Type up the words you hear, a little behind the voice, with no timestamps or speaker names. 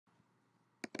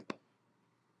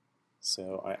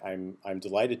I'm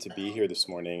delighted to be here this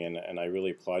morning, and I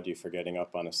really applaud you for getting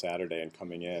up on a Saturday and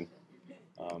coming in.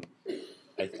 Um,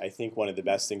 I think one of the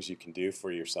best things you can do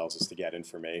for yourselves is to get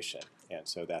information, and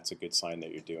so that's a good sign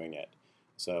that you're doing it.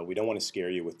 So we don't want to scare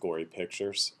you with gory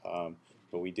pictures,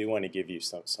 but we do want to give you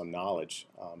some knowledge.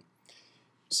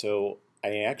 So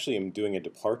I actually am doing a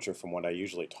departure from what I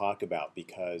usually talk about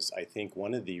because I think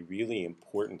one of the really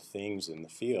important things in the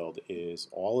field is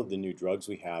all of the new drugs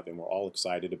we have, and we're all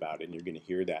excited about it, and you're going to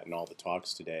hear that in all the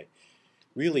talks today,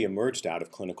 really emerged out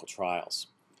of clinical trials.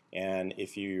 And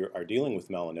if you are dealing with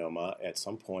melanoma, at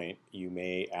some point you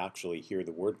may actually hear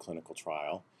the word clinical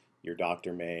trial. Your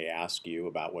doctor may ask you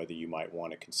about whether you might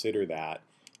want to consider that.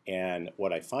 And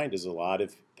what I find is a lot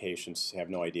of patients have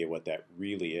no idea what that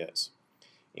really is.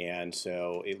 And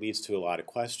so it leads to a lot of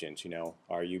questions.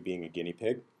 Are you being a guinea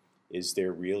pig? Is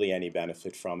there really any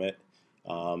benefit from it?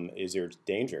 Is there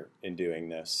danger in doing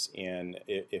this? And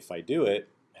if I do it,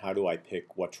 how do I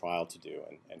pick what trial to do,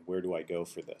 and where do I go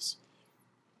for this?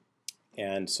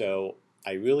 And so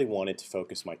I really wanted to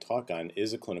focus my talk on,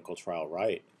 is a clinical trial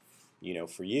right,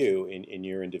 for you in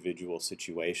your individual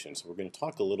situation. So we're going to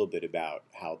talk a little bit about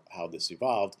how this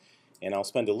evolved, and I'll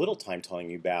spend a little time telling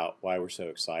you about why we're so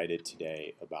excited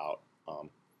today about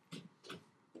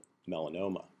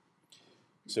melanoma.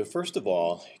 So first of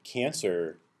all,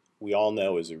 cancer, we all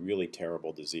know, is a really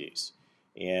terrible disease.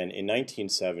 And in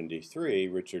 1973,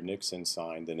 Richard Nixon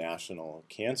signed the National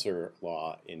Cancer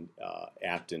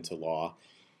Act into law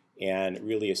and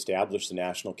really established the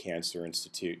National Cancer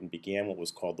Institute and began what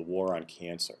was called the War on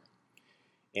Cancer.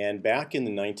 And back in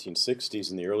the 1960s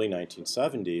and the early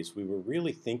 1970s, we were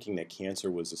really thinking that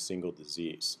cancer was a single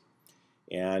disease.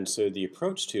 And so the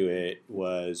approach to it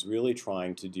was really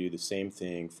trying to do the same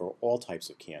thing for all types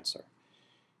of cancer.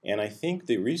 And I think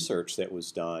the research that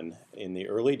was done in the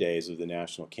early days of the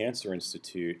National Cancer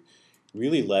Institute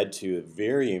really led to a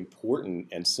very important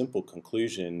and simple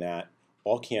conclusion that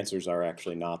all cancers are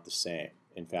actually not the same.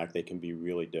 In fact, they can be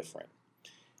really different.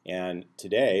 And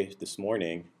today, this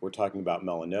morning, we're talking about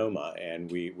melanoma, and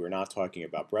we're not talking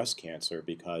about breast cancer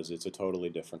because it's a totally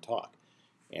different talk.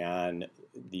 And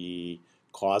the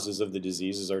causes of the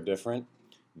diseases are different,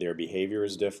 their behavior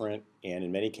is different, and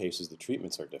in many cases, the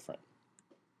treatments are different.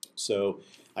 So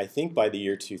I think by the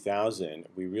year 2000,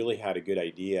 we really had a good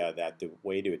idea that the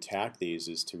way to attack these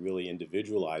is to really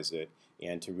individualize it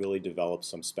and to really develop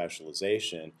some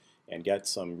specialization and get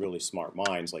some really smart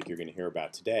minds, like you're going to hear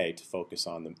about today, to focus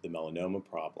on the melanoma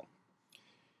problem.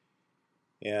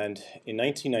 And in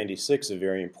 1996, a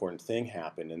very important thing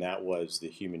happened, and that was the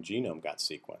human genome got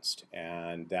sequenced.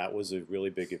 And that was a really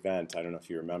big event. I don't know if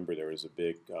you remember, there was a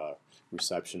big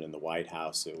reception in the White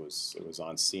House. It was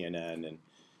on CNN,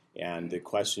 and the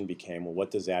question became, well,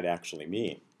 what does that actually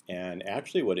mean? And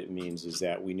actually what it means is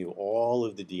that we knew all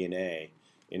of the DNA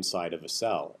inside of a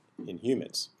cell in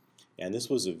humans. And this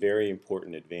was a very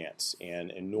important advance,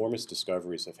 and enormous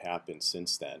discoveries have happened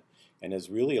since then, and has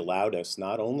really allowed us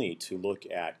not only to look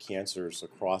at cancers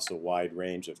across a wide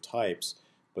range of types,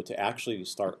 but to actually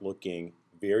start looking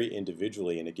very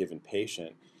individually in a given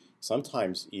patient.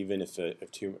 Sometimes even if a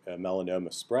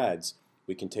melanoma spreads,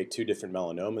 we can take two different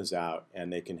melanomas out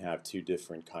and they can have two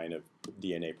different kind of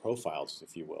DNA profiles,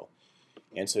 if you will.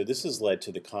 And so this has led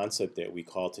to the concept that we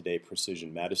call today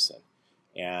precision medicine.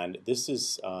 And this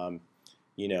is,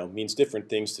 means different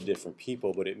things to different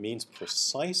people, but it means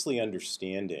precisely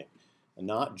understanding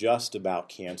not just about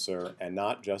cancer and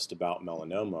not just about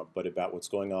melanoma, but about what's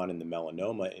going on in the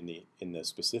melanoma in the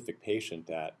specific patient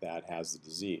that has the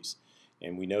disease.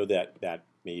 And we know that that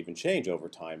may even change over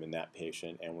time in that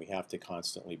patient, and we have to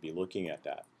constantly be looking at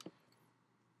that.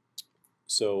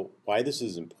 So why this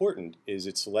is important is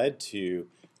it's led to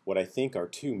what I think are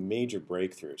two major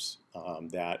breakthroughs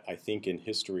that I think in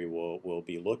history will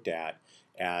be looked at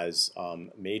as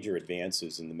major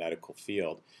advances in the medical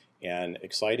field. And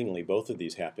excitingly, both of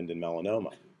these happened in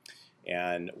melanoma.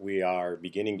 And we are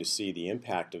beginning to see the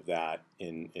impact of that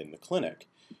in the clinic.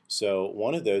 So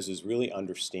one of those is really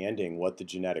understanding what the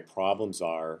genetic problems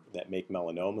are that make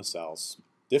melanoma cells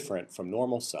different from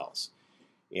normal cells.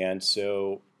 And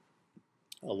so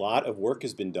a lot of work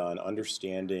has been done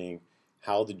understanding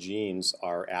how the genes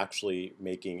are actually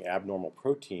making abnormal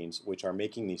proteins, which are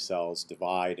making these cells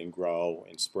divide and grow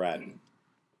and spread.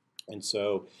 And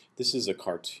so this is a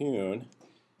cartoon,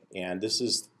 and this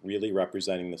is really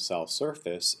representing the cell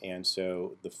surface. And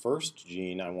so the first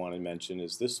gene I want to mention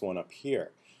is this one up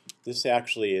here. This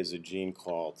actually is a gene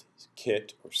called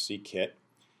KIT or c-KIT,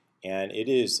 and it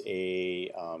is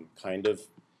a kind of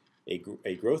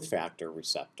a growth factor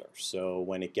receptor. So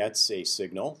when it gets a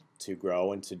signal to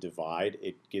grow and to divide,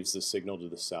 it gives the signal to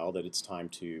the cell that it's time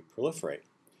to proliferate.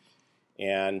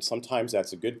 And sometimes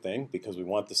that's a good thing because we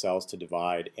want the cells to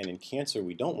divide, and in cancer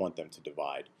we don't want them to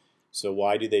divide. So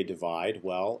why do they divide?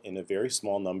 Well, in a very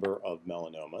small number of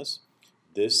melanomas,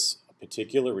 this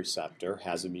particular receptor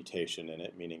has a mutation in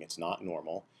it, meaning it's not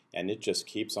normal, and it just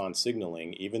keeps on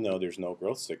signaling even though there's no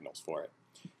growth signals for it.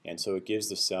 And so it gives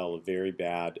the cell a very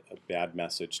bad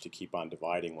message to keep on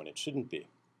dividing when it shouldn't be.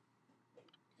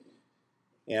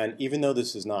 And even though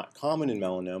this is not common in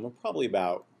melanoma, probably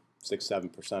about 6–7%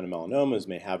 of melanomas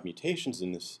may have mutations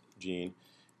in this gene.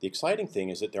 The exciting thing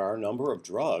is that there are a number of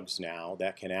drugs now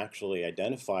that can actually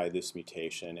identify this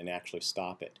mutation and actually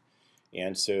stop it.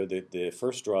 And so the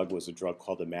first drug was a drug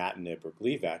called imatinib or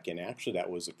Gleevec, and actually that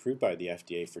was approved by the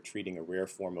FDA for treating a rare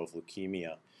form of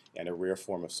leukemia and a rare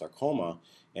form of sarcoma,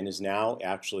 and is now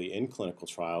actually in clinical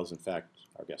trials. In fact,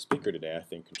 our guest speaker today, I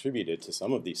think, contributed to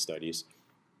some of these studies.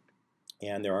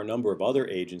 And there are a number of other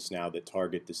agents now that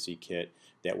target the c-KIT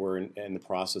that we're in the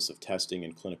process of testing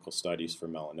in clinical studies for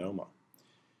melanoma.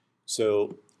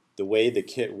 So the way the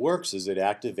KIT works is it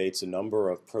activates a number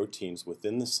of proteins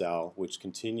within the cell which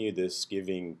continue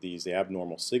giving these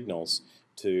abnormal signals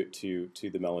to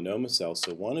the melanoma cells.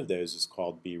 So one of those is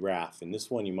called BRAF, and this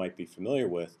one you might be familiar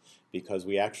with because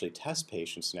we actually test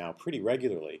patients now pretty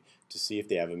regularly to see if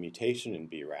they have a mutation in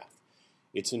BRAF.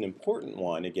 It's an important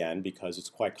one, again, because it's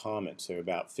quite common. So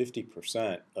about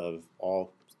 50% of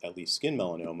all, at least skin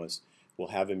melanomas, will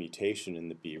have a mutation in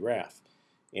the BRAF.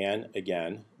 And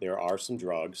again, there are some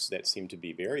drugs that seem to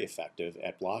be very effective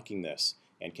at blocking this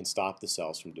and can stop the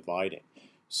cells from dividing.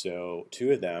 So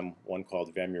two of them, one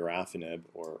called vemurafenib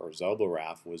or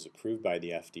Zelboraf, was approved by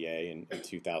the FDA in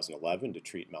 2011 to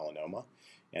treat melanoma.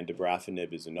 And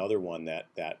dabrafenib is another one that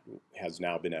has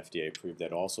now been FDA approved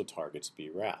that also targets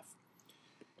BRAF.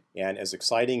 And as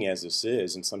exciting as this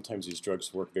is, and sometimes these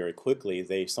drugs work very quickly,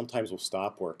 they sometimes will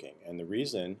stop working. And the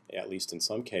reason, at least in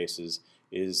some cases,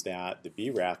 is that the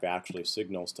BRAF actually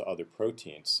signals to other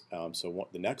proteins. The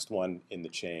next one in the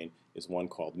chain is one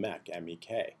called MEK,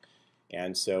 M-E-K.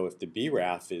 And so if the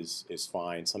BRAF is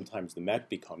fine, sometimes the MEK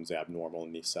becomes abnormal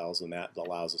in these cells, and that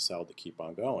allows the cell to keep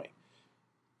on going.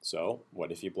 So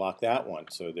what if you block that one?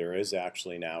 So there is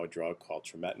actually now a drug called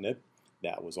trametinib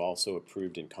that was also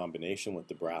approved in combination with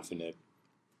dabrafenib,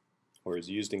 or is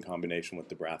used in combination with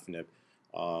dabrafenib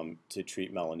to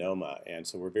treat melanoma. And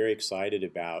so we're very excited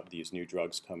about these new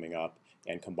drugs coming up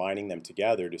and combining them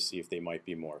together to see if they might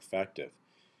be more effective.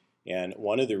 And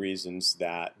one of the reasons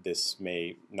that this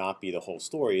may not be the whole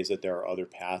story is that there are other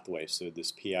pathways. So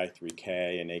this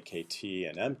PI3K and AKT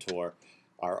and mTOR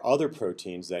are other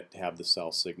proteins that have the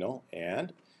cell signal,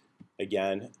 and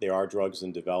again, there are drugs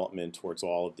in development towards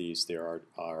all of these. There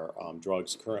are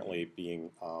drugs currently being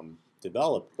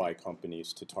developed by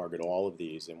companies to target all of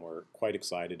these, and we're quite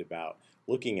excited about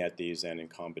looking at these and in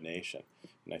combination.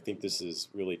 And I think this has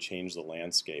really changed the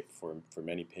landscape for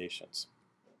many patients.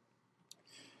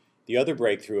 The other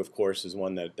breakthrough, of course, is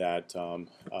one that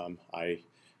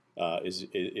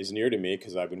is near to me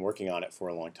because I've been working on it for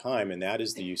a long time, and that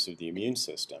is the use of the immune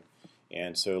system.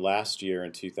 And so last year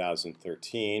in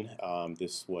 2013,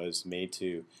 this was made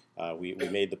to, we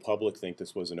made the public think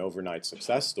this was an overnight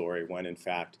success story when in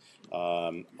fact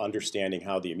understanding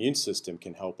how the immune system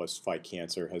can help us fight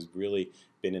cancer has really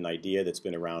been an idea that's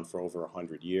been around for over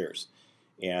 100 years.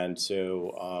 And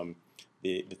so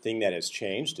the thing that has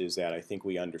changed is that I think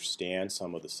we understand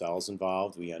some of the cells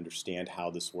involved, we understand how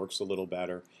this works a little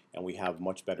better, and we have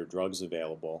much better drugs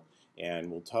available.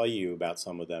 And we'll tell you about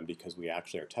some of them because we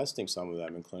actually are testing some of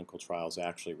them in clinical trials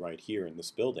actually right here in this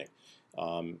building.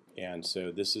 And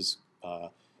so this has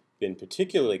been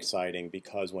particularly exciting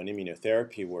because when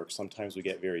immunotherapy works, sometimes we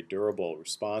get very durable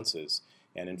responses.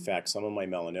 And in fact, some of my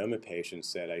melanoma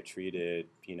patients that I treated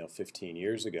 15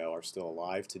 years ago are still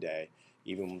alive today,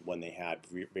 even when they had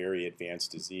very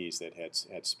advanced disease that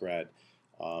had spread.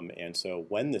 And so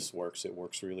when this works, it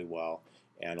works really well.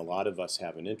 And a lot of us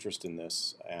have an interest in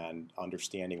this, and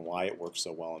understanding why it works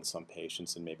so well in some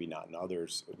patients and maybe not in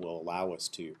others will allow us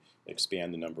to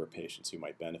expand the number of patients who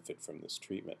might benefit from this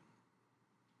treatment.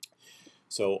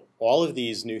 So all of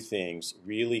these new things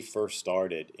really first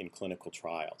started in clinical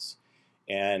trials.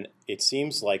 And it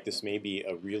seems like this may be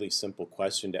a really simple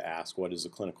question to ask, what is a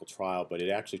clinical trial? But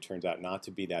it actually turns out not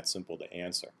to be that simple to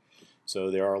answer. So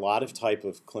there are a lot of types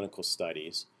of clinical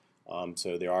studies.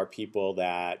 So there are people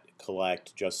that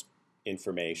collect just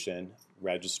information,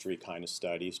 registry kind of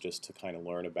studies, just to kind of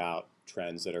learn about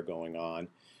trends that are going on.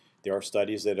 There are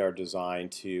studies that are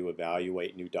designed to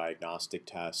evaluate new diagnostic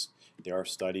tests. There are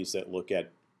studies that look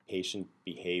at patient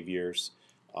behaviors,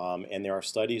 and there are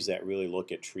studies that really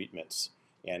look at treatments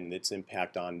and its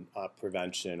impact on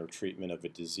prevention or treatment of a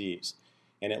disease.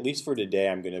 And at least for today,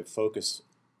 I'm going to focus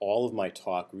all of my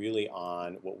talk really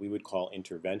on what we would call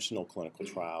interventional clinical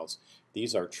trials.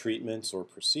 These are treatments or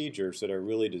procedures that are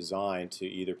really designed to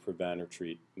either prevent or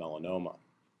treat melanoma.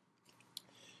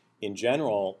 In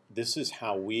general, this is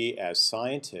how we as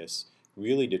scientists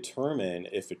really determine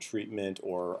if a treatment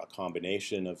or a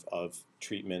combination of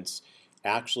treatments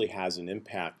actually has an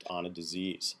impact on a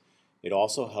disease. It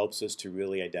also helps us to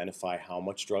really identify how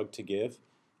much drug to give,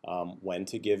 when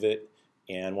to give it,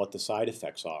 and what the side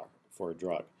effects are for a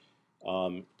drug.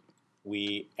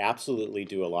 We absolutely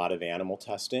do a lot of animal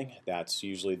testing. That's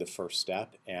usually the first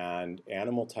step, and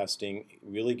animal testing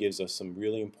really gives us some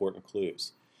really important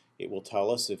clues. It will tell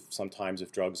us if sometimes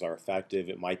if drugs are effective.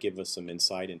 It might give us some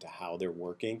insight into how they're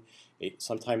working. It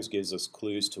sometimes gives us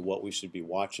clues to what we should be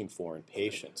watching for in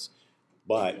patients.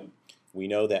 But we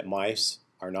know that mice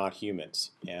are not humans,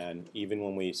 and even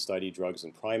when we study drugs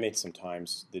in primates,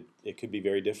 sometimes it could be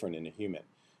very different in a human.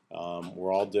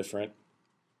 We're all different,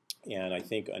 and I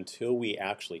think until we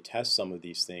actually test some of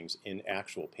these things in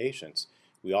actual patients,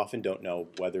 we often don't know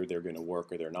whether they're going to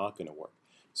work or they're not going to work.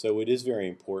 So it is very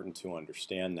important to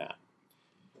understand that.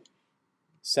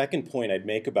 Second point I'd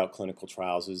make about clinical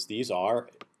trials is these are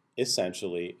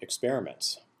essentially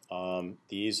experiments.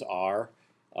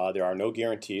 There are no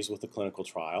guarantees with a clinical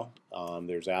trial.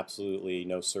 There's absolutely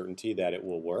no certainty that it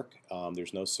will work.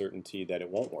 There's no certainty that it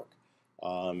won't work.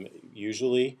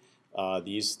 Usually,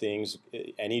 these things,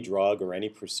 any drug or any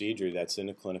procedure that's in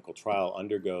a clinical trial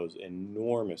undergoes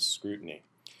enormous scrutiny.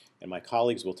 And my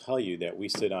colleagues will tell you that we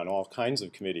sit on all kinds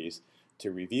of committees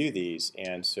to review these,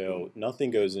 and so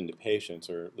nothing goes into patients,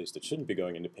 or at least it shouldn't be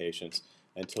going into patients,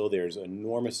 until there's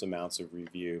enormous amounts of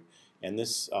review. And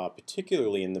this,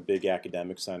 particularly in the big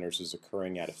academic centers, is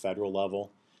occurring at a federal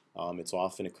level. It's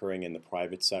often occurring in the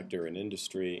private sector and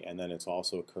industry, and then it's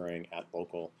also occurring at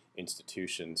local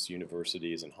institutions,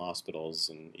 universities, and hospitals,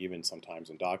 and even sometimes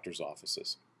in doctors'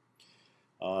 offices.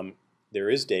 There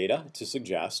is data to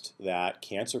suggest that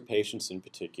cancer patients in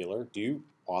particular do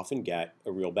often get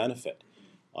a real benefit.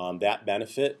 That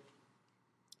benefit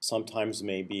sometimes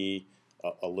may be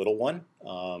a little one.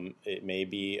 It may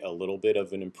be a little bit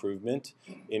of an improvement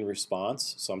in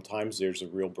response. Sometimes there's a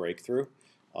real breakthrough.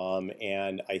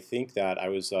 And I think that I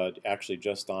was actually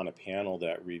just on a panel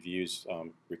that reviews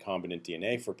recombinant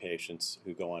DNA for patients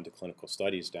who go on to clinical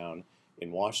studies down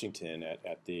in Washington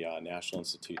at the National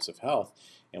Institutes of Health.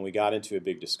 And we got into a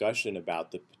big discussion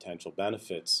about the potential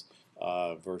benefits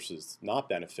versus not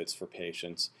benefits for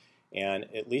patients. And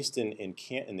at least in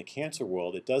the cancer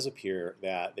world, it does appear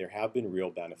that there have been real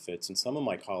benefits. And some of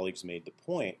my colleagues made the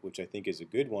point, which I think is a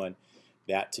good one,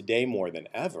 that today more than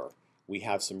ever, we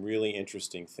have some really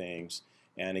interesting things.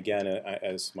 And again,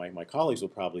 as my colleagues will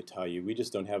probably tell you, we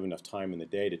just don't have enough time in the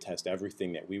day to test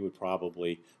everything that we would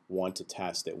probably want to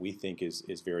test that we think is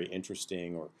very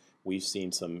interesting, or we've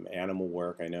seen some animal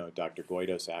work. I know Dr.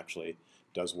 Goidos actually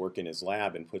does work in his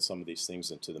lab and puts some of these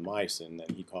things into the mice, and then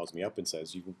he calls me up and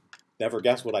says, "You never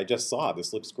guess what I just saw.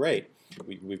 This looks great.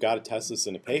 We've got to test this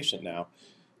in a patient now."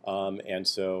 And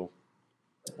so,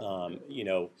 you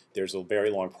know, there's a very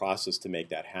long process to make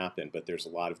that happen, but there's a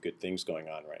lot of good things going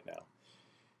on right now.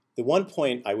 The one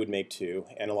point I would make too,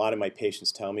 and a lot of my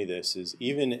patients tell me this, is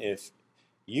even if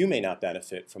you may not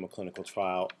benefit from a clinical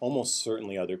trial, almost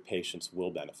certainly other patients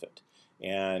will benefit.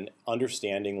 And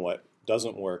understanding what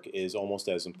doesn't work is almost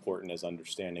as important as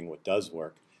understanding what does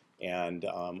work. And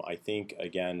I think,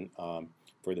 again,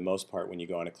 for the most part, when you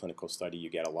go on a clinical study, you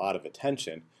get a lot of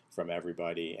attention from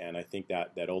everybody. And I think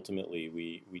that ultimately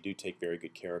we do take very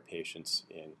good care of patients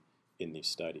in these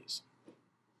studies.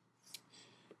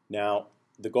 Now,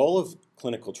 the goal of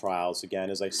clinical trials,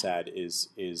 again, as I said,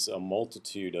 is a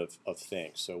multitude of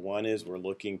things. So one is we're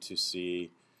looking to see,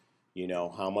 you know,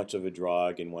 how much of a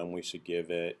drug and when we should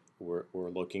give it. We're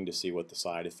looking to see what the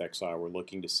side effects are. We're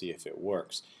looking to see if it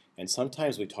works. And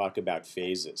sometimes we talk about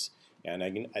phases.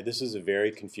 And this is a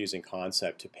very confusing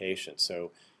concept to patients.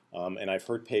 So, and I've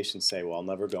heard patients say, well, I'll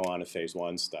never go on a phase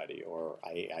 1 study, or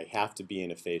I have to be in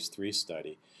a phase 3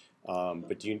 study.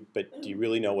 But do you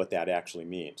really know what that actually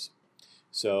means?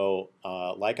 So,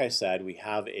 like I said, we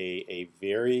have a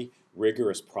very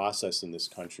rigorous process in this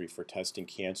country for testing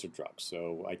cancer drugs.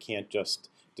 So I can't just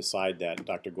decide that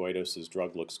Dr. Goidos'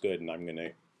 drug looks good and I'm going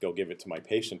to go give it to my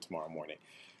patient tomorrow morning.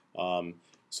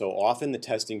 So often the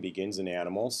testing begins in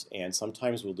animals, and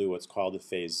sometimes we'll do what's called a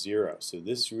phase 0. So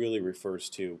this really refers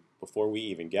to, before we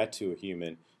even get to a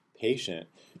human patient,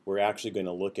 we're actually going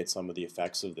to look at some of the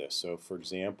effects of this. So for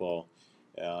example,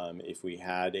 if we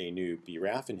had a new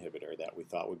BRAF inhibitor that we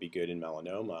thought would be good in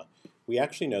melanoma, we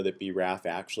actually know that BRAF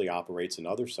actually operates in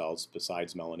other cells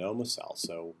besides melanoma cells.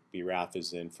 So BRAF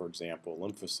is in, for example,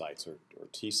 lymphocytes or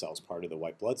T cells, part of the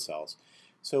white blood cells.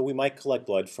 So we might collect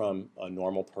blood from a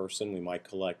normal person, we might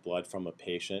collect blood from a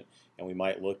patient, and we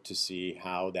might look to see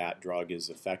how that drug is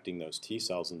affecting those T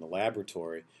cells in the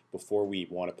laboratory before we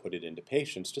want to put it into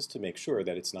patients, just to make sure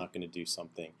that it's not going to do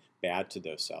something bad to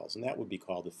those cells, and that would be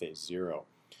called a phase 0.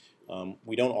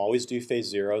 We don't always do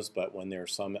phase 0s, but when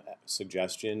there's some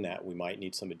suggestion that we might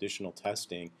need some additional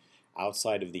testing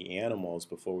outside of the animals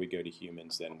before we go to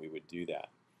humans, then we would do that.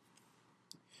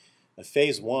 A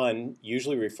phase 1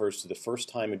 usually refers to the first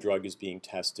time a drug is being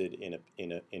tested in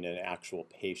an actual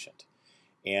patient.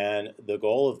 And the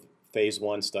goal of phase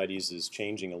 1 studies is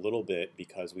changing a little bit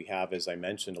because we have, as I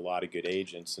mentioned, a lot of good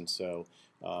agents, and so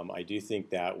I do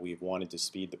think that we've wanted to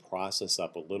speed the process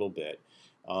up a little bit.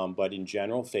 But in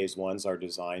general, phase 1s are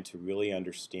designed to really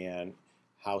understand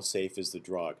how safe is the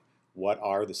drug, what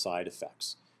are the side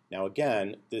effects. Now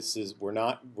again, we're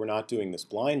not doing this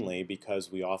blindly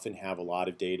because we often have a lot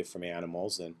of data from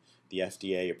animals, and the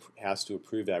FDA has to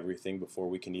approve everything before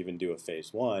we can even do a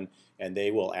phase 1, and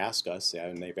they will ask us,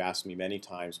 and they've asked me many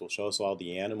times, well, show us all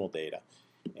the animal data.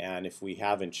 And if we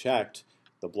haven't checked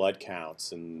the blood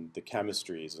counts and the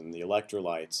chemistries and the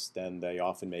electrolytes, then they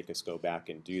often make us go back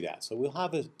and do that. So we'll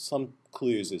have some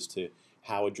clues as to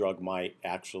how a drug might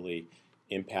actually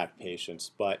impact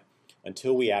patients, but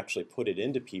until we actually put it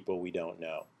into people, we don't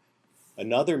know.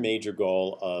 Another major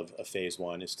goal of a phase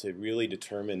 1 is to really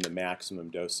determine the maximum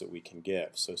dose that we can give.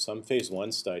 So some phase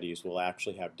 1 studies will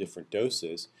actually have different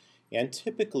doses, and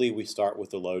typically we start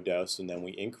with a low dose and then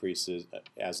we increase it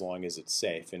as long as it's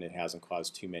safe and it hasn't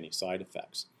caused too many side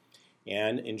effects.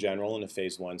 And in general, in a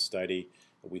phase 1 study,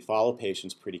 we follow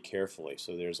patients pretty carefully.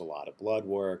 So there's a lot of blood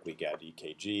work, we get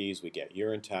EKGs, we get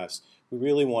urine tests. We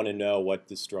really want to know what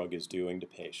this drug is doing to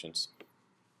patients.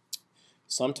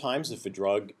 Sometimes if a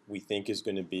drug we think is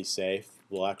going to be safe,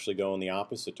 we'll actually go in the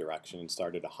opposite direction and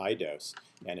start at a high dose.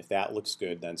 And if that looks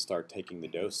good, then start taking the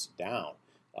dose down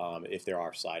if there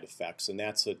are side effects. And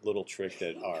that's a little trick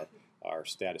that our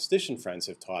statistician friends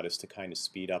have taught us to kind of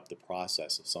speed up the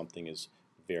process if something is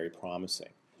very promising.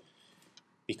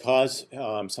 Because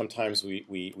sometimes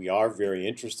we are very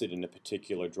interested in a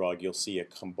particular drug, you'll see a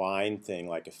combined thing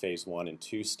like a phase 1 and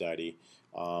 2 study.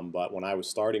 But when I was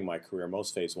starting my career,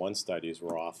 most phase 1 studies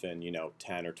were often,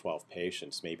 10 or 12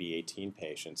 patients, maybe 18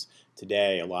 patients.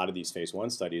 Today, a lot of these phase 1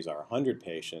 studies are 100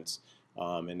 patients,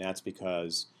 and that's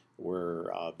because we're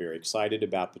very excited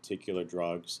about particular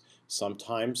drugs.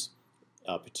 Sometimes,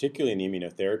 particularly in the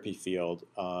immunotherapy field,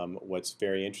 what's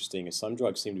very interesting is some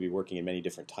drugs seem to be working in many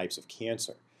different types of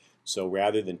cancer. So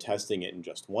rather than testing it in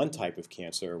just one type of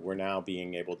cancer, we're now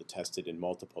being able to test it in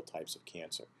multiple types of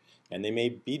cancer. And they may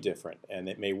be different, and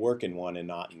it may work in one and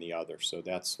not in the other. So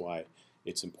that's why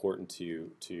it's important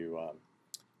to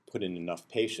put in enough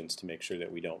patients to make sure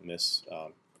that we don't miss a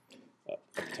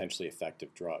potentially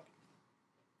effective drug.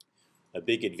 A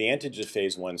big advantage of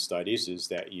phase 1 studies is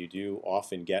that you do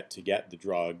often get the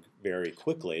drug very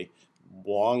quickly,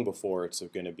 long before it's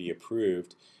going to be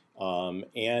approved.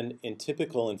 And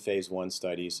typical in phase 1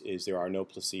 studies is there are no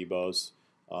placebos.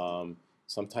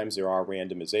 Sometimes there are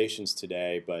randomizations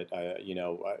today, but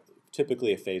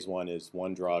typically a phase 1 is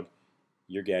one drug,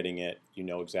 you're getting it, you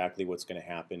know exactly what's going to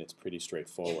happen, it's pretty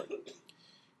straightforward.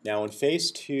 Now in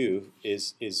phase 2,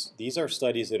 these are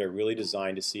studies that are really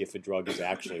designed to see if a drug is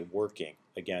actually working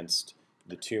against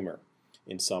the tumor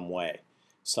in some way.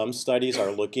 Some studies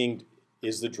are looking,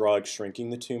 is the drug shrinking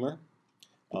the tumor?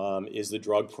 Is the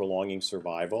drug prolonging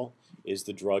survival? Is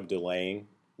the drug delaying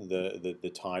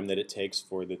the time that it takes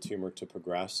for the tumor to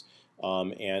progress?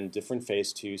 And different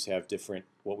phase 2s have different,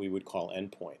 what we would call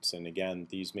endpoints. And again,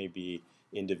 these may be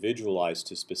individualized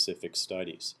to specific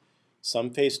studies.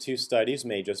 Some phase 2 studies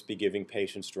may just be giving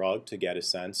patients drug to get a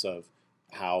sense of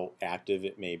how active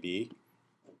it may be.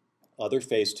 Other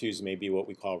phase 2s may be what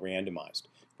we call randomized,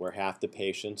 where half the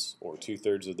patients or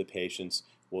 2/3 of the patients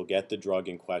will get the drug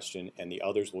in question and the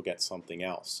others will get something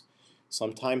else.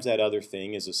 Sometimes that other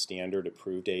thing is a standard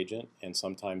approved agent, and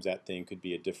sometimes that thing could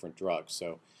be a different drug.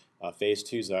 So phase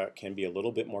 2s can be a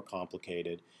little bit more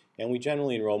complicated, and we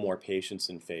generally enroll more patients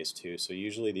in phase 2. So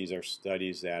usually these are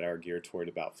studies that are geared toward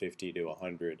about 50 to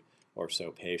 100 or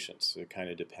so patients. So it kind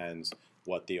of depends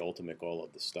what the ultimate goal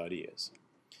of the study is.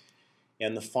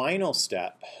 And the final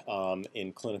step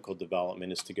in clinical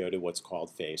development is to go to what's called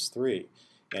phase 3.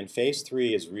 And phase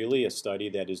 3 is really a study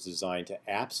that is designed to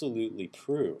absolutely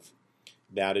prove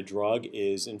that a drug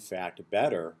is in fact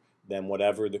better than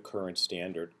whatever the current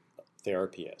standard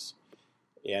therapy is.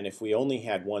 And if we only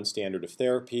had one standard of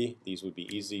therapy, these would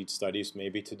be easy studies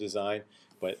maybe to design.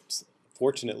 But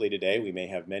fortunately today, we may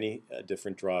have many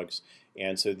different drugs.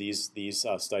 And so these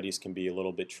studies can be a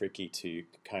little bit tricky to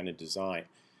kind of design.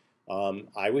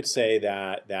 I would say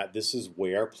that this is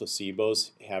where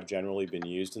placebos have generally been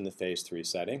used in the phase 3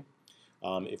 setting.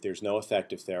 If there's no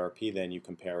effective therapy, then you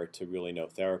compare it to really no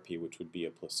therapy, which would be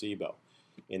a placebo.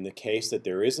 In the case that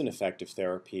there is an effective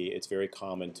therapy, it's very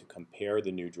common to compare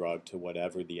the new drug to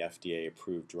whatever the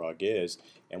FDA-approved drug is.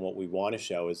 And what we want to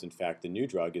show is, in fact, the new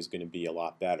drug is going to be a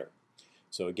lot better.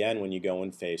 So again, when you go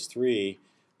in phase 3,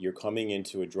 you're coming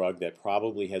into a drug that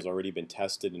probably has already been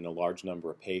tested in a large number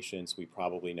of patients. We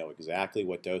probably know exactly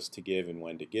what dose to give and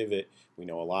when to give it. We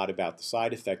know a lot about the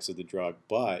side effects of the drug,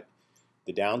 but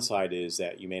the downside is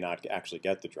that you may not actually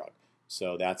get the drug.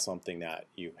 So that's something that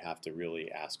you have to really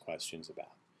ask questions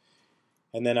about.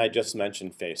 And then I just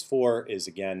mentioned phase 4 is,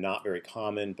 again, not very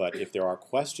common, but if there are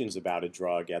questions about a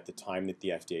drug at the time that the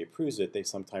FDA approves it, they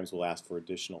sometimes will ask for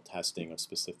additional testing of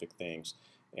specific things,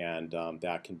 and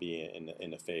that can be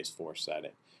in a phase 4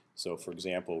 setting. So, for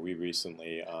example, we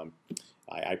recently,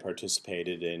 I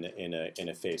participated in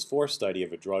a phase 4 study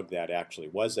of a drug that actually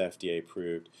was FDA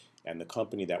approved, and the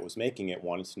company that was making it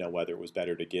wanted to know whether it was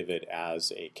better to give it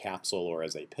as a capsule or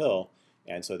as a pill.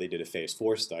 And so they did a phase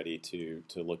 4 study to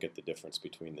look at the difference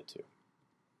between the two.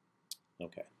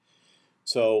 Okay.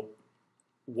 So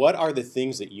what are the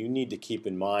things that you need to keep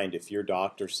in mind if your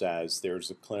doctor says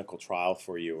there's a clinical trial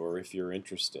for you or if you're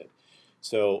interested?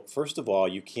 So first of all,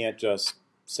 you can't just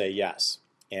say yes.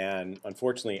 And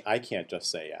unfortunately, I can't just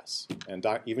say yes. And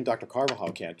even Dr.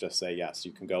 Carvajal can't just say yes.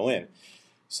 You can go in.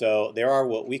 So there are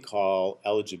what we call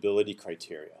eligibility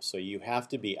criteria. So you have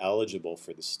to be eligible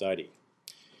for the study.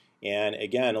 And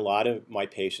again, a lot of my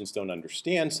patients don't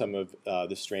understand some of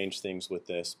the strange things with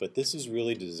this, but this is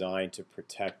really designed to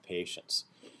protect patients.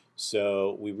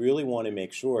 So we really want to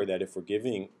make sure that if we're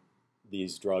giving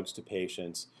these drugs to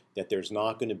patients, that there's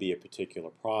not going to be a particular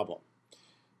problem.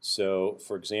 So,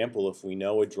 for example, if we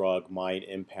know a drug might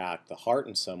impact the heart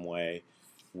in some way,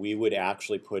 we would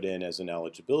actually put in as an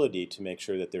eligibility to make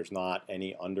sure that there's not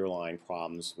any underlying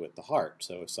problems with the heart.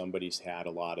 So if somebody's had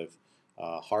a lot of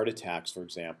heart attacks, for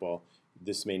example,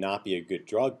 this may not be a good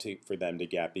drug for them to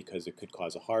get because it could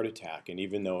cause a heart attack. And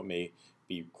even though it may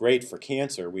be great for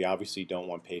cancer, we obviously don't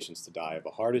want patients to die of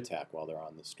a heart attack while they're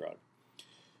on this drug.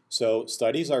 So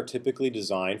studies are typically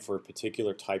designed for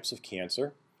particular types of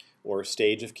cancer or a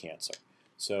stage of cancer.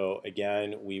 So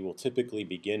again, we will typically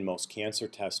begin most cancer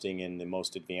testing in the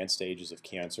most advanced stages of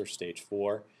cancer, stage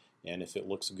 4. And if it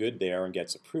looks good there and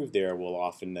gets approved there, we'll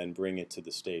often then bring it to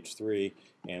the stage 3,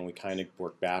 and we kind of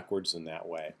work backwards in that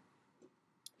way.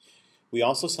 We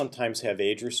also sometimes have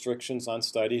age restrictions on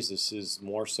studies. This is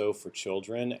more so for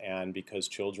children, and because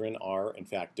children are, in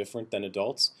fact, different than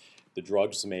adults, the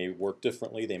drugs may work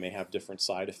differently. They may have different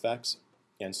side effects.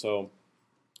 And so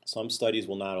some studies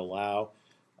will not allow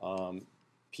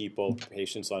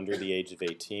patients under the age of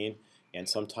 18. And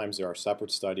sometimes there are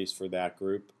separate studies for that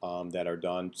group that are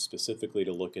done specifically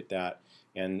to look at that.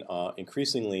 And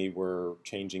increasingly, we're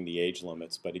changing the age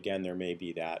limits. But again, there may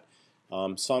be that.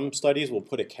 Some studies will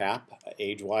put a cap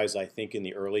age-wise. I think in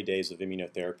the early days of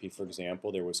immunotherapy, for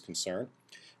example, there was concern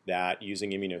that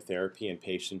using immunotherapy in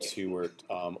patients who were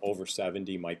over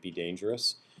 70 might be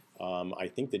dangerous. I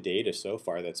think the data so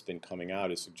far that's been coming out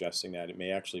is suggesting that it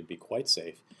may actually be quite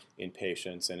safe in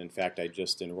patients. And in fact, I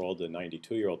just enrolled a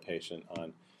 92-year-old patient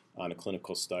on a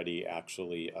clinical study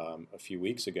actually a few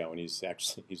weeks ago, and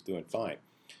he's doing fine.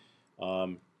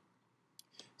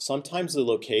 Sometimes the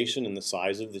location and the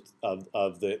size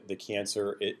of the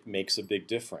cancer, it makes a big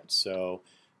difference. So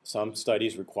some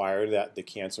studies require that the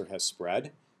cancer has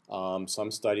spread.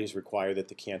 Some studies require that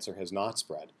the cancer has not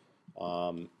spread.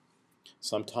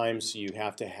 Sometimes you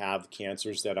have to have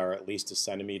cancers that are at least a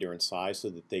centimeter in size so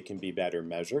that they can be better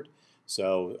measured.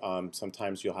 So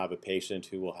sometimes you'll have a patient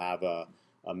who will have a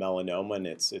melanoma and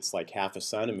it's like half a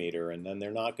centimeter, and then they're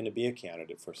not going to be a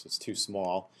candidate for us. It's too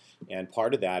small. And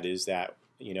part of that is that,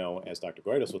 you know, as Dr.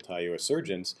 Goidos will tell you, as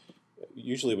surgeons,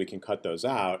 usually we can cut those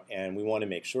out, and we want to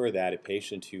make sure that a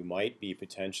patient who might be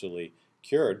potentially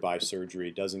cured by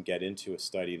surgery doesn't get into a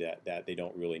study that they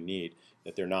don't really need,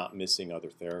 that they're not missing other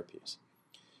therapies.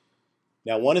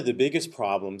 Now, one of the biggest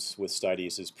problems with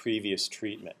studies is previous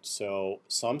treatment. So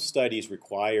some studies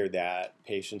require that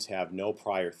patients have no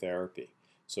prior therapy.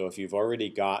 So if you've already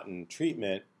gotten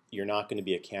treatment, you're not going to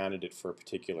be a candidate for a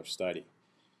particular study.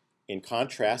 In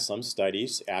contrast, some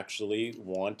studies actually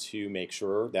want to make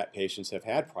sure that patients have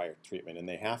had prior treatment, and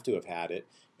they have to have had it,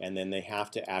 and then they have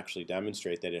to actually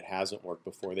demonstrate that it hasn't worked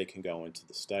before they can go into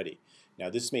the study. Now,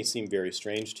 this may seem very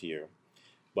strange to you,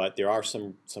 but there are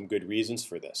some good reasons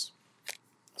for this.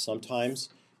 Sometimes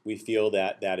we feel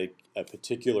that a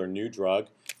particular new drug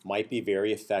might be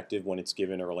very effective when it's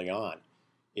given early on.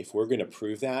 If we're going to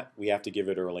prove that, we have to give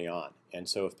it early on. And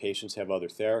so if patients have other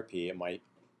therapy, it might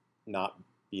not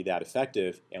be that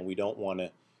effective, and we don't want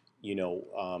to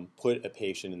put a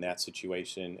patient in that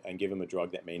situation and give them a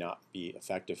drug that may not be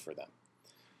effective for them.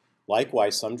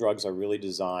 Likewise, some drugs are really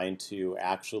designed to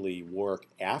actually work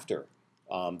after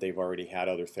they've already had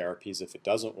other therapies if it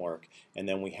doesn't work, and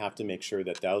then we have to make sure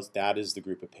that that is the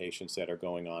group of patients that are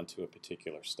going on to a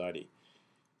particular study.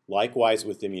 Likewise,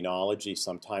 with immunology,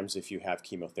 sometimes if you have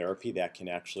chemotherapy, that can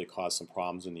actually cause some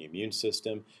problems in the immune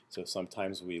system. So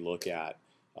sometimes we look at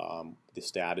the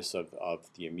status of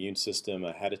the immune system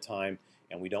ahead of time,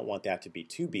 and we don't want that to be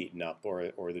too beaten up,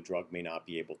 or the drug may not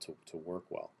be able to work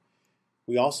well.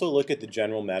 We also look at the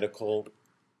general medical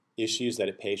issues that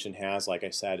a patient has. Like I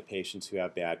said, patients who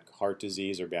have bad heart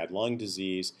disease or bad lung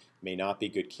disease may not be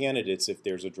good candidates if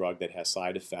there's a drug that has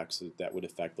side effects that would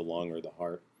affect the lung or the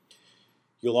heart.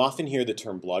 You'll often hear the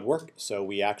term blood work, so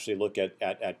we actually look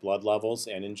at blood levels,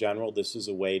 and in general this is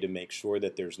a way to make sure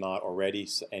that there's not already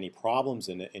any problems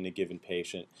in a given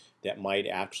patient that might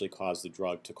actually cause the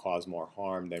drug to cause more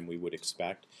harm than we would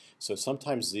expect. So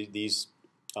sometimes these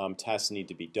tests need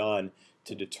to be done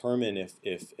to determine if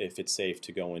it's safe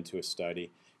to go into a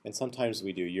study, and sometimes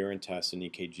we do urine tests and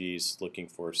EKGs looking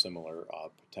for similar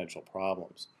potential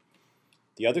problems.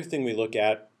 The other thing we look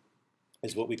at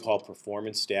is what we call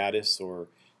performance status or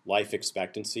life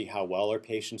expectancy. How well are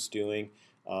patients doing?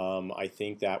 I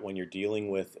think that when you're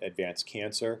dealing with advanced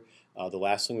cancer, the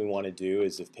last thing we want to do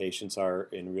is, if patients are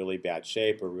in really bad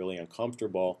shape or really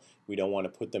uncomfortable, we don't want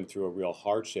to put them through a real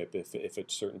hardship if a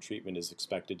certain treatment is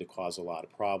expected to cause a lot of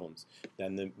problems.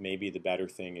 Then maybe the better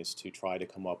thing is to try to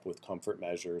come up with comfort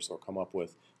measures or come up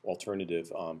with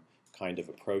alternative kind of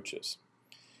approaches.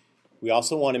 We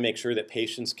also want to make sure that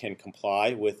patients can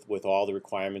comply with all the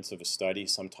requirements of a study.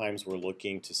 Sometimes we're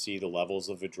looking to see the levels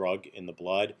of a drug in the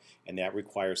blood, and that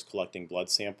requires collecting blood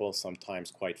samples,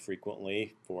 sometimes quite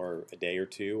frequently for a day or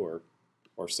two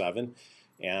or 7.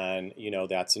 And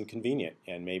that's inconvenient,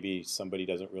 and maybe somebody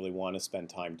doesn't really want to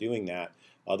spend time doing that.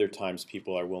 Other times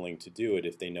people are willing to do it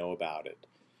if they know about it.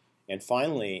 And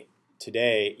finally,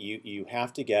 today you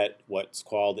have to get what's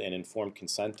called an informed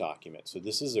consent document. So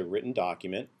this is a written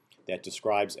document that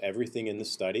describes everything in the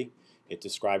study. It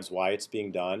describes why it's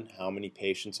being done, how many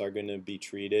patients are going to be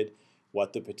treated,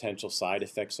 what the potential side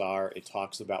effects are. It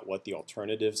talks about what the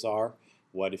alternatives are,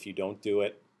 what if you don't do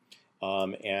it.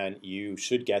 And you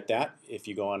should get that if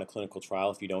you go on a clinical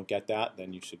trial. If you don't get that,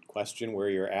 then you should question where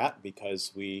you're at,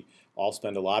 because we all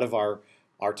spend a lot of our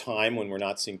time when we're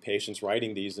not seeing patients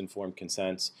writing these informed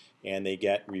consents, and they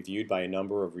get reviewed by a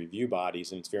number of review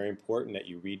bodies, and it's very important that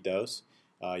you read those.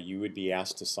 You would be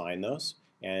asked to sign those,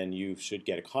 and you should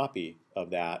get a copy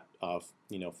of that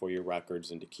for your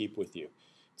records and to keep with you.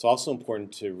 It's also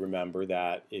important to remember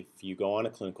that if you go on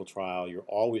a clinical trial, you're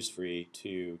always free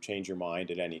to change your mind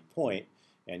at any point,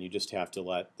 and you just have to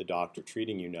let the doctor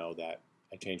treating you know that,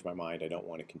 I changed my mind, I don't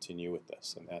want to continue with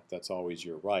this, and that's always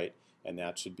your right, and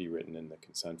that should be written in the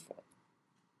consent form.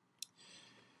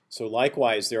 So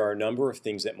likewise, there are a number of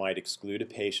things that might exclude a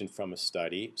patient from a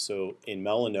study. So in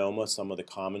melanoma, some of the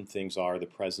common things are the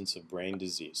presence of brain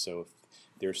disease. So if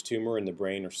there's tumor in the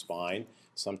brain or spine,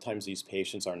 sometimes these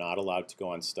patients are not allowed to go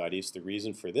on studies. The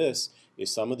reason for this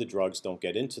is some of the drugs don't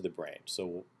get into the brain.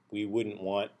 So we wouldn't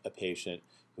want a patient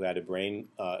who had a brain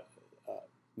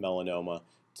melanoma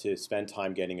to spend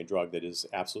time getting a drug that is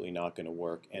absolutely not going to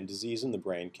work. And disease in the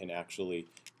brain can actually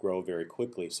grow very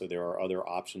quickly, so there are other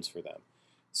options for them.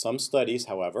 Some studies,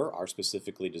 however, are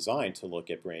specifically designed to look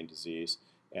at brain disease,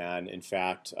 and in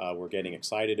fact, we're getting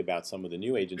excited about some of the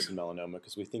new agents in melanoma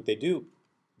because we think they do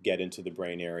get into the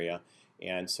brain area,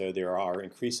 and so there are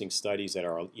increasing studies that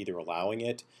are either allowing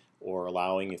it or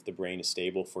allowing, if the brain is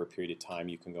stable for a period of time,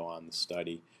 you can go on the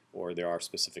study, or there are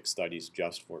specific studies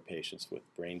just for patients with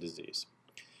brain disease.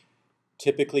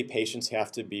 Typically, patients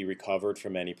have to be recovered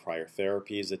from any prior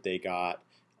therapies that they got.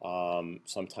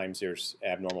 Sometimes there's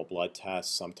abnormal blood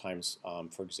tests. Sometimes,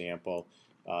 for example,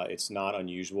 it's not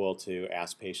unusual to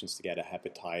ask patients to get a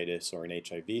hepatitis or an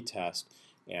HIV test,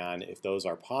 and if those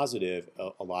are positive,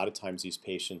 a lot of times these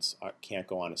patients can't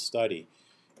go on a study.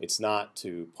 It's not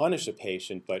to punish a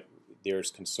patient, but there's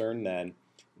concern then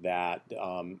that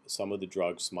some of the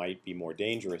drugs might be more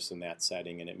dangerous in that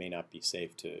setting, and it may not be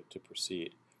safe to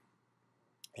proceed.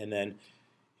 And then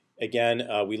again,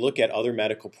 we look at other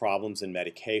medical problems and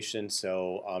medication.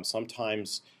 So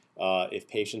sometimes if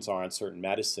patients are on certain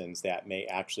medicines, that may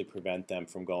actually prevent them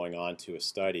from going on to a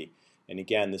study. And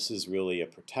again, this is really a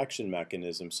protection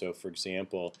mechanism. So for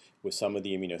example, with some of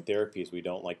the immunotherapies, we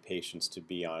don't like patients to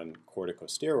be on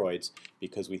corticosteroids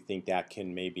because we think that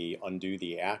can maybe undo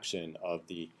the action of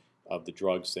the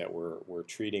drugs that we're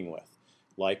treating with.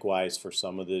 Likewise, for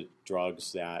some of the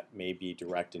drugs that may be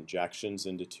direct injections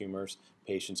into tumors,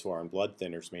 patients who are on blood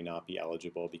thinners may not be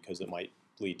eligible because it might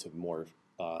lead to more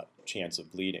chance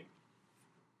of bleeding.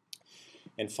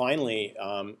 And finally,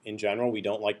 in general, we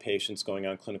don't like patients going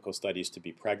on clinical studies to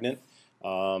be pregnant.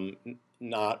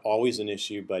 Not always an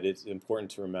issue, but it's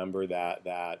important to remember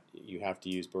that you have to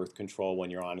use birth control when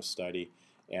you're on a study.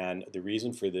 And the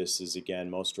reason for this is, again,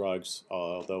 most drugs,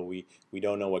 although we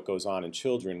don't know what goes on in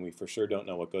children, we for sure don't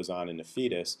know what goes on in a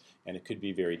fetus, and it could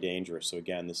be very dangerous. So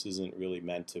again, this isn't really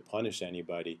meant to punish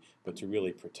anybody, but to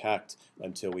really protect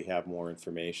until we have more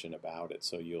information about it.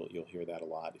 So you'll hear that a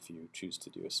lot if you choose to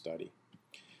do a study.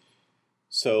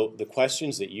 So the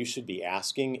questions that you should be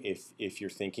asking if you're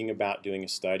thinking about doing a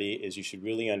study is you should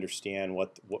really understand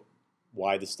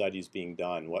why the study is being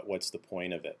done, what's the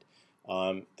point of it.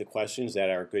 The questions that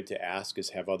are good to ask is,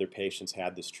 have other patients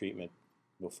had this treatment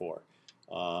before?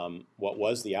 What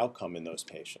was the outcome in those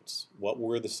patients? What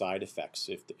were the side effects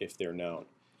if they're known?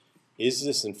 Is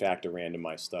this in fact a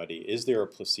randomized study? Is there a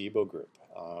placebo group?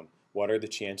 What are the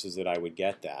chances that I would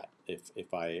get that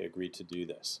if I agreed to do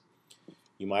this?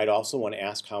 You might also want to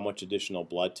ask how much additional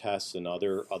blood tests and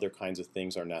other kinds of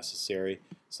things are necessary.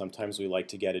 Sometimes we like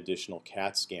to get additional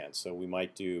CAT scans, so we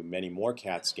might do many more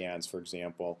CAT scans, for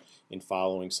example, in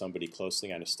following somebody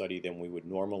closely on a study than we would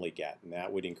normally get, and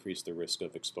that would increase the risk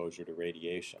of exposure to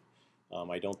radiation.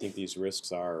 I don't think these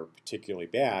risks are particularly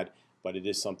bad, but it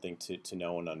is something to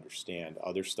know and understand.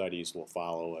 Other studies will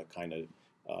follow a kind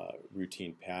of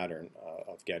routine pattern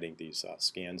of getting these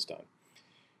scans done.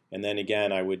 And then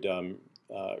again, I would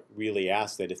really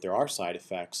ask that if there are side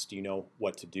effects, do you know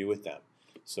what to do with them?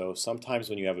 So sometimes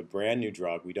when you have a brand new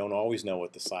drug, we don't always know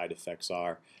what the side effects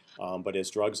are. But as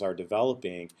drugs are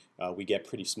developing, we get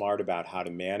pretty smart about how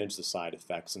to manage the side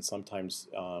effects. And sometimes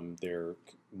they're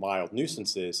mild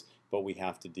nuisances, but we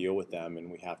have to deal with them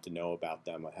and we have to know about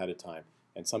them ahead of time.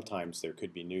 And sometimes there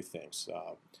could be new things.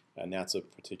 And that's a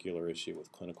particular issue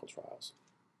with clinical trials.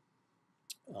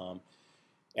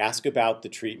 Ask about the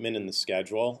treatment and the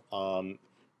schedule.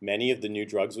 Many of the new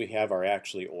drugs we have are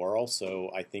actually oral,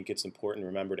 so I think it's important to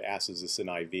remember to ask, is this an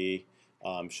IV?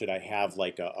 Should I have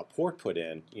like a port put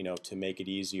in, to make it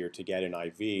easier to get an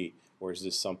IV, or is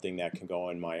this something that can go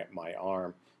in my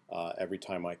arm every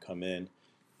time I come in?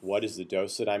 What is the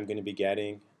dose that I'm going to be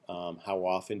getting? How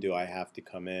often do I have to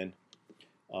come in?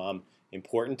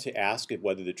 Important to ask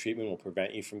whether the treatment will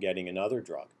prevent you from getting another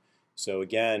drug. So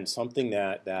again, something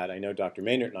that I know Dr.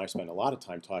 Maynard and I spend a lot of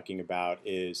time talking about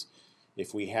is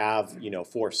if we have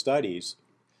 4 studies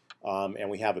and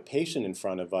we have a patient in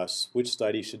front of us, which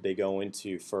study should they go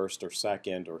into first or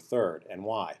second or third, and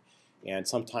why? And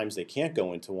sometimes they can't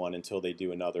go into one until they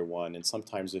do another one, and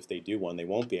sometimes if they do one, they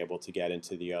won't be able to get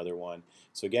into the other one.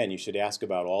 So again, you should ask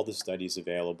about all the studies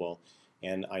available.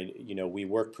 And we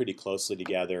work pretty closely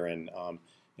together, and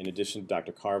in addition to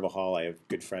Dr. Carvajal, I have a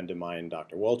good friend of mine,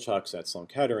 Dr. Wolchuk's at Sloan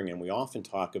Kettering, and we often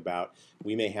talk about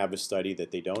we may have a study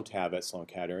that they don't have at Sloan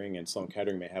Kettering, and Sloan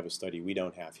Kettering may have a study we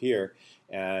don't have here,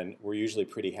 and we're usually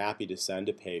pretty happy to send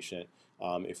a patient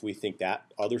if we think that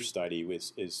other study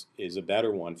is a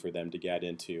better one for them to get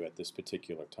into at this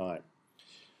particular time.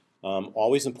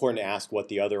 Always important to ask what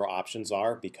the other options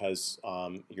are, because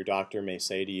your doctor may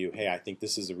say to you, hey, I think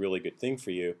this is a really good thing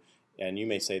for you, and you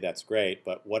may say that's great,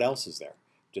 but what else is there?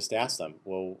 Just ask them,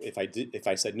 well, if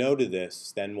I said no to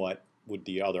this, then what would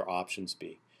the other options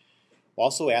be?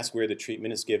 Also ask where the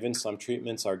treatment is given. Some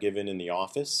treatments are given in the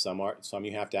office. Some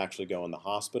you have to actually go in the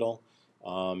hospital.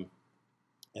 And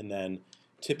then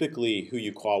typically who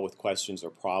you call with questions or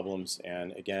problems.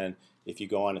 And again, if you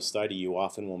go on a study, you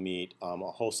often will meet a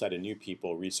whole set of new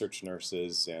people, research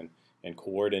nurses and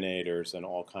coordinators and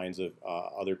all kinds of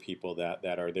other people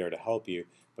that are there to help you.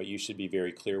 But you should be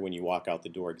very clear when you walk out the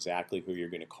door exactly who you're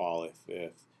going to call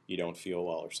if you don't feel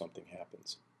well or something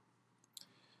happens.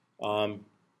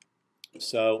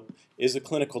 So is a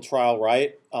clinical trial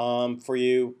right for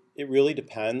you? It really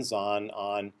depends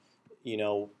on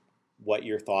what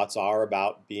your thoughts are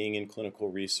about being in clinical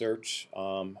research,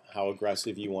 how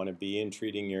aggressive you want to be in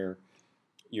treating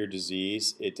your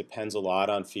disease. It depends a lot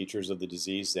on features of the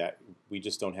disease that we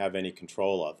just don't have any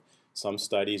control of. Some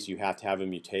studies you have to have a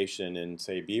mutation in,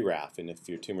 say, BRAF, and if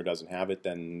your tumor doesn't have it,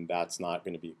 then that's not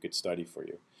going to be a good study for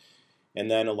you. And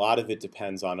then a lot of it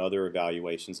depends on other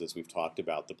evaluations, as we've talked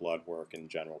about, the blood work and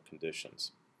general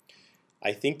conditions.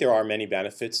 I think there are many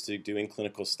benefits to doing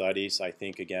clinical studies. I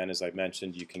think, again, as I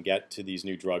mentioned, you can get to these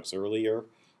new drugs earlier.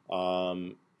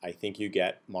 I think you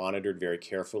get monitored very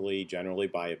carefully, generally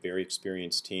by a very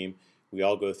experienced team. We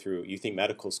all go through, you think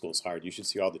medical school is hard, you should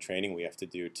see all the training we have to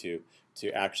do to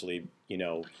actually,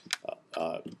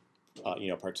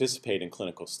 participate in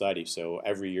clinical study. So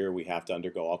every year we have to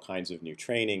undergo all kinds of new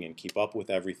training and keep up with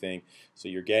everything. So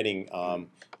you're getting,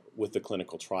 with the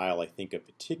clinical trial, I think, a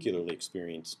particularly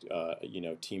experienced,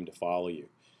 team to follow you.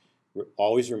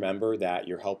 Always remember that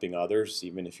you're helping others,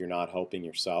 even if you're not helping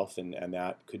yourself, and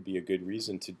that could be a good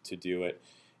reason to do it.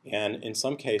 And in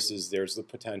some cases, there's the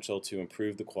potential to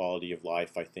improve the quality of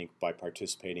life, I think, by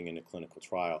participating in a clinical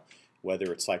trial,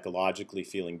 whether it's psychologically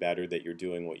feeling better that you're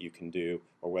doing what you can do,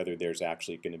 or whether there's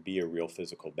actually going to be a real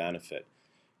physical benefit.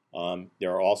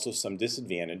 There are also some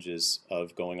disadvantages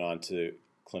of going on to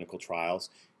clinical trials.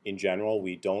 In general,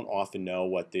 we don't often know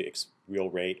what the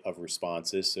real rate of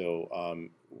response is, so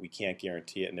we can't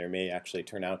guarantee it, and there may actually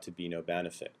turn out to be no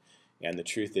benefit. And the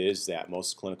truth is that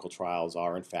most clinical trials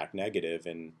are in fact negative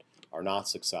and are not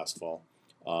successful.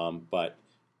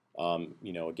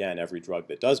 Again, every drug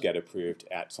that does get approved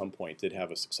at some point did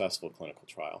have a successful clinical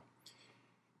trial.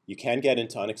 You can get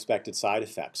into unexpected side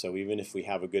effects, so even if we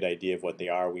have a good idea of what they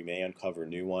are, we may uncover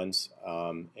new ones.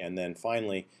 And then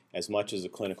finally, as much as a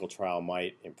clinical trial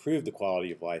might improve the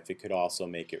quality of life, it could also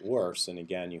make it worse. And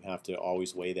again, you have to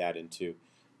always weigh that into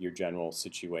your general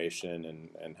situation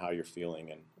and how you're feeling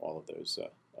and all of those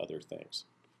other things.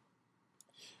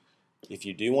 If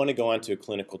you do want to go on to a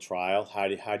clinical trial,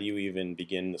 how do you even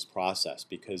begin this process?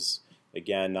 Because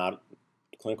again,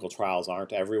 clinical trials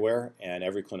aren't everywhere, and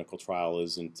every clinical trial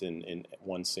isn't in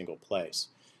one single place.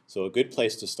 So a good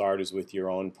place to start is with your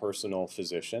own personal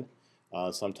physician.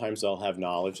 Sometimes they'll have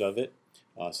knowledge of it.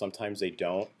 Sometimes they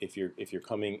don't. If you're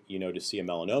coming, to see a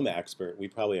melanoma expert, we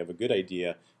probably have a good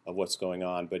idea of what's going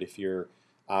on. But if you're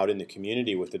out in the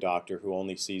community with a doctor who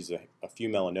only sees a few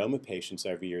melanoma patients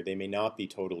every year, they may not be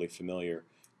totally familiar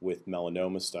with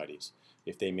melanoma studies.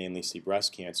 If they mainly see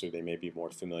breast cancer, they may be more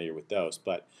familiar with those.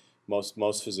 But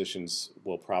most physicians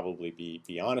will probably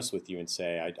be honest with you and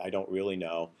say, I don't really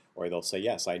know, or they'll say,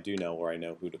 yes, I do know, or I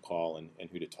know who to call and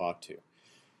who to talk to.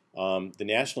 The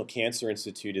National Cancer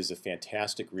Institute is a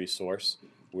fantastic resource.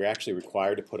 We're actually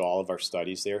required to put all of our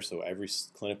studies there, so every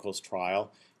clinical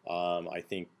trial, I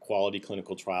think quality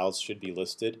clinical trials should be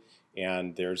listed,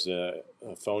 and there's a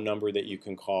phone number that you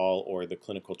can call, or the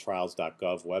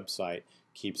clinicaltrials.gov website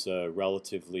keeps a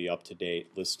relatively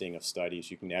up-to-date listing of studies.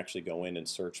 You can actually go in and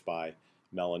search by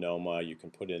melanoma. You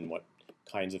can put in what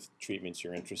kinds of treatments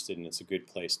you're interested in. It's a good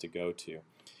place to go to.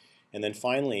 And then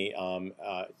finally,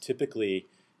 typically,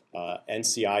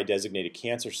 NCI designated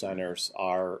cancer centers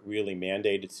are really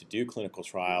mandated to do clinical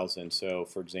trials, and so,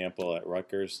 for example, at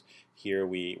Rutgers here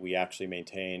we actually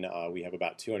maintain, we have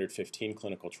about 215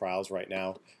 clinical trials right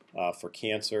now for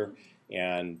cancer,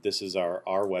 and this is our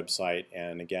website,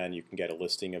 and again, you can get a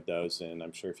listing of those, and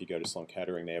I'm sure if you go to Sloan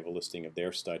Kettering, they have a listing of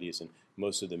their studies, and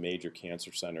most of the major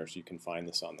cancer centers, you can find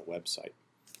this on the website.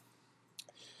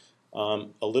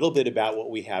 A little bit about what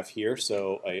we have here.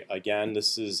 So again,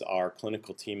 this is our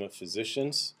clinical team of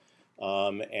physicians,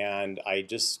 and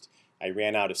I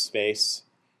ran out of space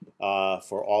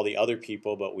for all the other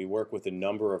people, but we work with a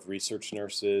number of research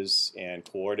nurses and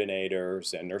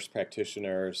coordinators and nurse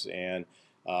practitioners and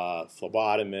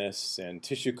phlebotomists and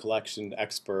tissue collection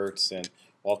experts and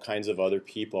all kinds of other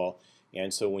people.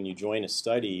 And so when you join a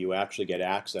study, you actually get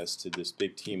access to this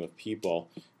big team of people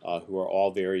who are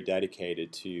all very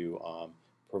dedicated to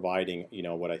providing,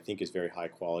 what I think is very high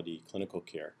quality clinical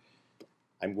care.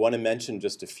 I want to mention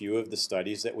just a few of the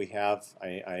studies that we have.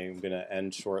 I'm going to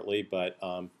end shortly, but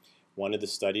one of the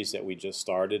studies that we just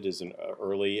started is an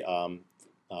early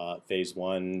phase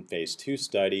 1, phase 2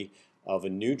 study of a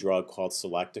new drug called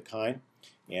Selectokine.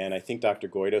 And I think Dr.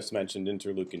 Goydos mentioned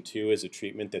interleukin-2 as a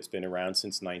treatment that's been around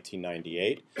since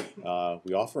 1998.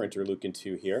 We offer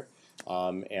interleukin-2 here,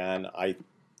 and I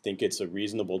think it's a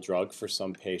reasonable drug for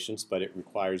some patients, but it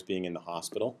requires being in the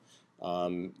hospital.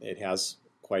 It has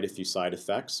quite a few side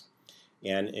effects,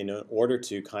 and in order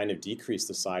to kind of decrease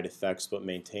the side effects but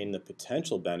maintain the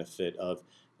potential benefit of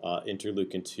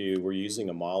interleukin-2, we're using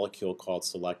a molecule called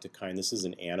Selectokine. This is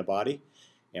an antibody.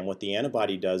 And what the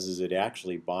antibody does is it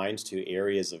actually binds to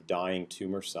areas of dying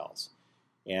tumor cells.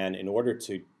 And in order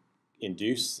to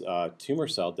induce tumor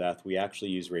cell death, we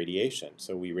actually use radiation.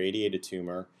 So we radiate a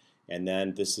tumor, and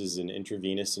then this is an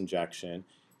intravenous injection,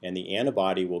 and the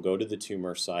antibody will go to the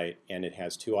tumor site, and it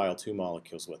has two IL-2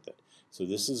 molecules with it. So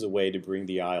this is a way to bring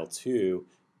the IL-2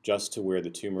 just to where the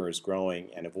tumor is growing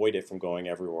and avoid it from going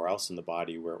everywhere else in the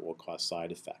body where it will cause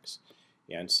side effects.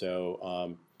 And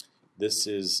so this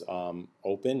is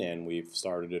open, and we've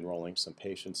started enrolling some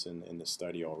patients in the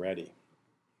study already.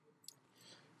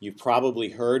 You've probably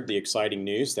heard the exciting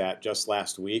news that just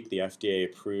last week the FDA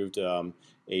approved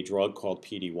a drug called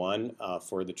PD-1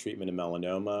 for the treatment of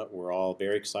melanoma. We're all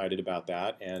very excited about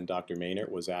that, and Dr.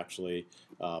 Maynard was actually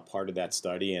part of that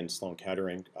study, and Sloan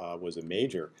Kettering was a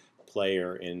major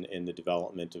player in the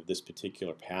development of this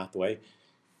particular pathway.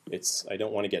 I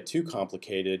don't want to get too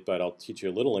complicated, but I'll teach you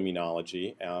a little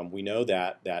immunology. We know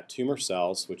that tumor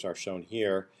cells, which are shown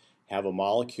here, have a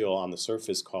molecule on the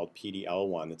surface called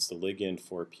PD-L1. It's the ligand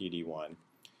for PD-1.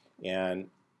 And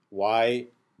why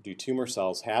do tumor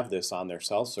cells have this on their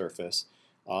cell surface?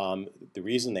 The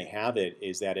reason they have it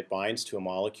is that it binds to a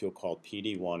molecule called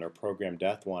PD-1 or programmed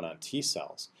death 1 on T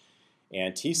cells.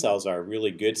 And T cells are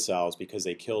really good cells because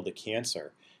they kill the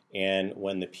cancer. And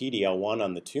when the PD-L1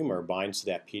 on the tumor binds to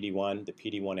that PD-1, the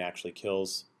PD-1 actually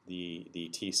kills the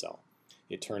T cell.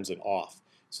 It turns it off.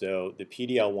 So the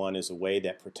PD-L1 is a way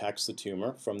that protects the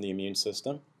tumor from the immune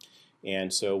system.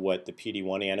 And so what the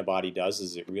PD-1 antibody does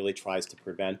is it really tries to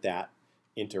prevent that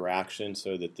interaction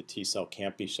so that the T cell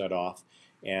can't be shut off.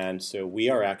 And so we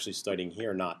are actually studying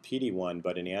here not PD-1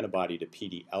 but an antibody to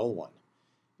PD-L1.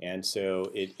 And so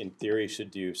it in theory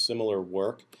should do similar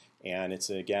work. And it's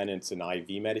an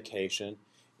IV medication.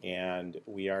 And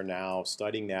we are now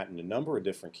studying that in a number of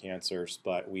different cancers,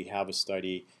 but we have a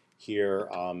study here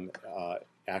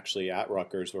actually at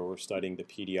Rutgers where we're studying the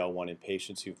PD-L1 in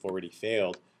patients who've already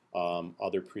failed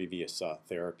other previous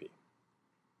therapy.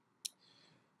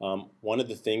 One of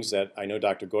the things that I know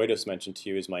Dr. Goidos mentioned to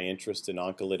you is my interest in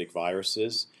oncolytic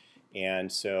viruses.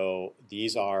 And so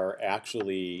these are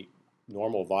actually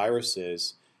normal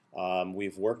viruses.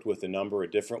 We've worked with a number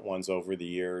of different ones over the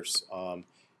years,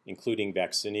 including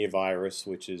vaccinia virus,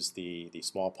 which is the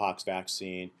smallpox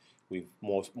vaccine. We've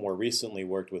more recently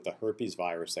worked with the herpes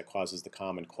virus that causes the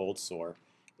common cold sore.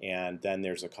 And then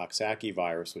there's a Coxsackie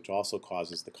virus, which also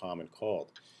causes the common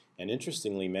cold. And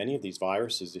interestingly, many of these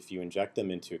viruses, if you inject them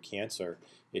into a cancer,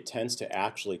 it tends to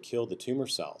actually kill the tumor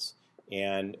cells.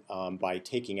 And by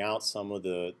taking out some of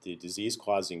the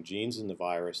disease-causing genes in the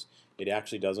virus, it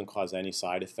actually doesn't cause any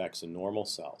side effects in normal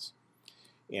cells.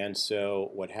 And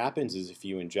so what happens is if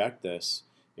you inject this,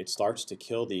 it starts to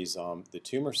kill these the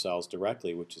tumor cells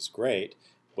directly, which is great.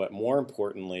 But more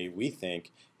importantly, we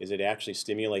think, is it actually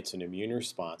stimulates an immune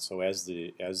response. So as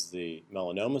the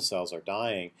melanoma cells are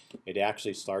dying, it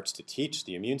actually starts to teach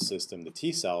the immune system, the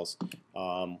T cells,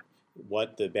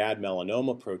 what the bad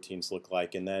melanoma proteins look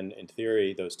like. And then, in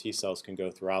theory, those T cells can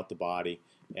go throughout the body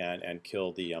and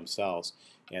kill the cells,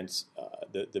 and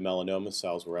the melanoma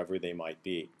cells wherever they might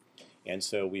be. And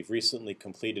so we've recently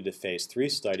completed a phase 3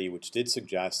 study which did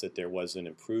suggest that there was an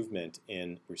improvement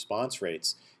in response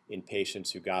rates in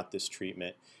patients who got this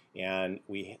treatment. And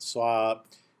we saw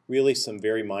really some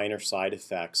very minor side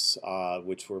effects,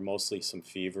 which were mostly some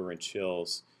fever and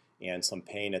chills and some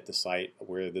pain at the site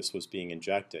where this was being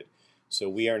injected. So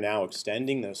we are now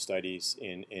extending those studies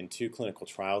in 2 clinical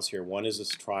trials here. One is this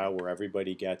trial where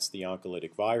everybody gets the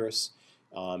oncolytic virus,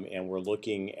 and we're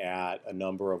looking at a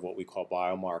number of what we call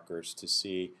biomarkers to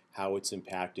see how it's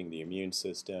impacting the immune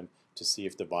system, to see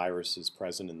if the virus is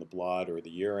present in the blood or the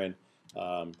urine.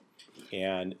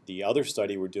 And the other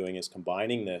study we're doing is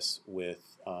combining this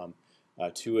with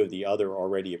 2 of the other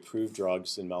already approved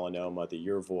drugs in melanoma, the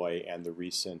Yervoy and the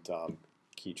recent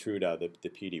Keytruda, the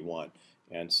PD-1.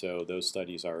 And so those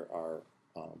studies are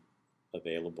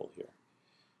available here.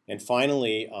 And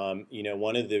finally,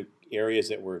 one of the areas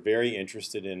that we're very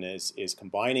interested in is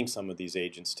combining some of these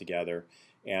agents together.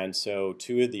 And so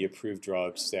 2 of the approved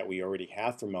drugs that we already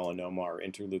have for melanoma are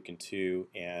interleukin-2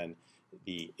 and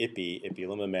the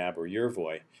ipilimumab or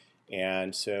Yervoy.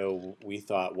 And so we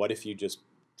thought, what if you just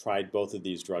tried both of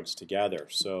these drugs together?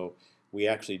 So we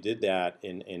actually did that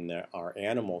in our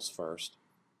animals first.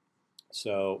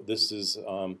 So this is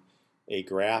a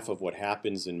graph of what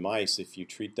happens in mice if you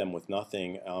treat them with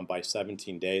nothing. By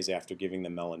 17 days after giving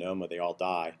them melanoma, they all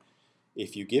die.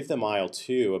 If you give them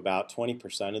IL-2, about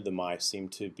 20% of the mice seem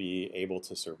to be able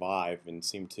to survive and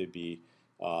seem to be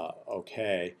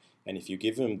okay. And if you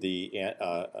give them the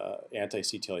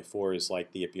anti-CTLA-4s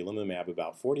like the ipilimumab,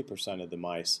 about 40% of the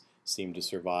mice seem to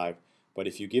survive. But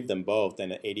if you give them both, then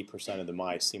 80% of the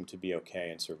mice seem to be okay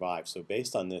and survive. So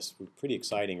based on this pretty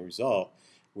exciting result,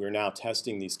 we're now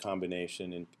testing these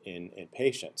combination in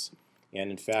patients.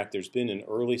 And in fact, there's been an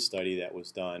early study that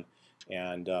was done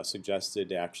and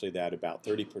suggested actually that about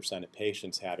 30% of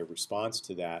patients had a response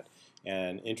to that.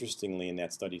 And interestingly, in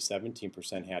that study,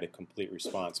 17% had a complete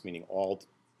response, meaning all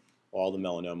the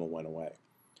melanoma went away.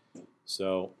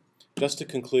 So just to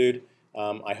conclude,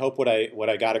 I hope what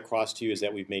I got across to you is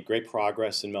that we've made great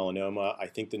progress in melanoma. I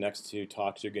think the next two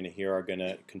talks you're going to hear are going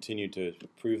to continue to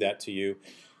prove that to you.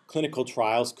 Clinical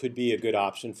trials could be a good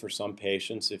option for some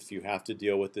patients if you have to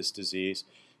deal with this disease.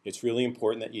 It's really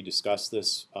important that you discuss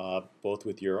this both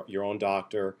with your own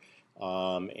doctor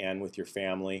and with your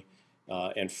family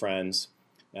and friends.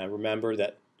 Remember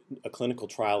that a clinical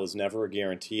trial is never a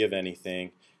guarantee of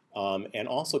anything, and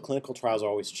also clinical trials are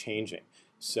always changing.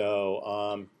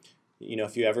 So you know,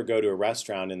 if you ever go to a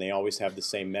restaurant and they always have the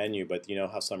same menu, but you know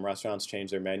how some restaurants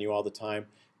change their menu all the time?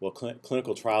 Well,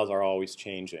 clinical trials are always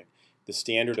changing. The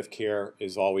standard of care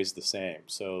is always the same.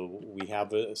 So we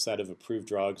have a set of approved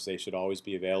drugs. They should always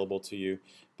be available to you,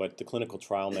 but the clinical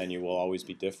trial menu will always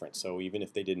be different. So even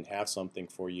if they didn't have something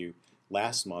for you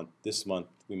last month, this month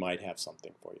we might have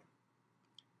something for you.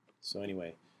 So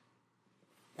anyway,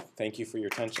 thank you for your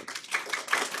attention.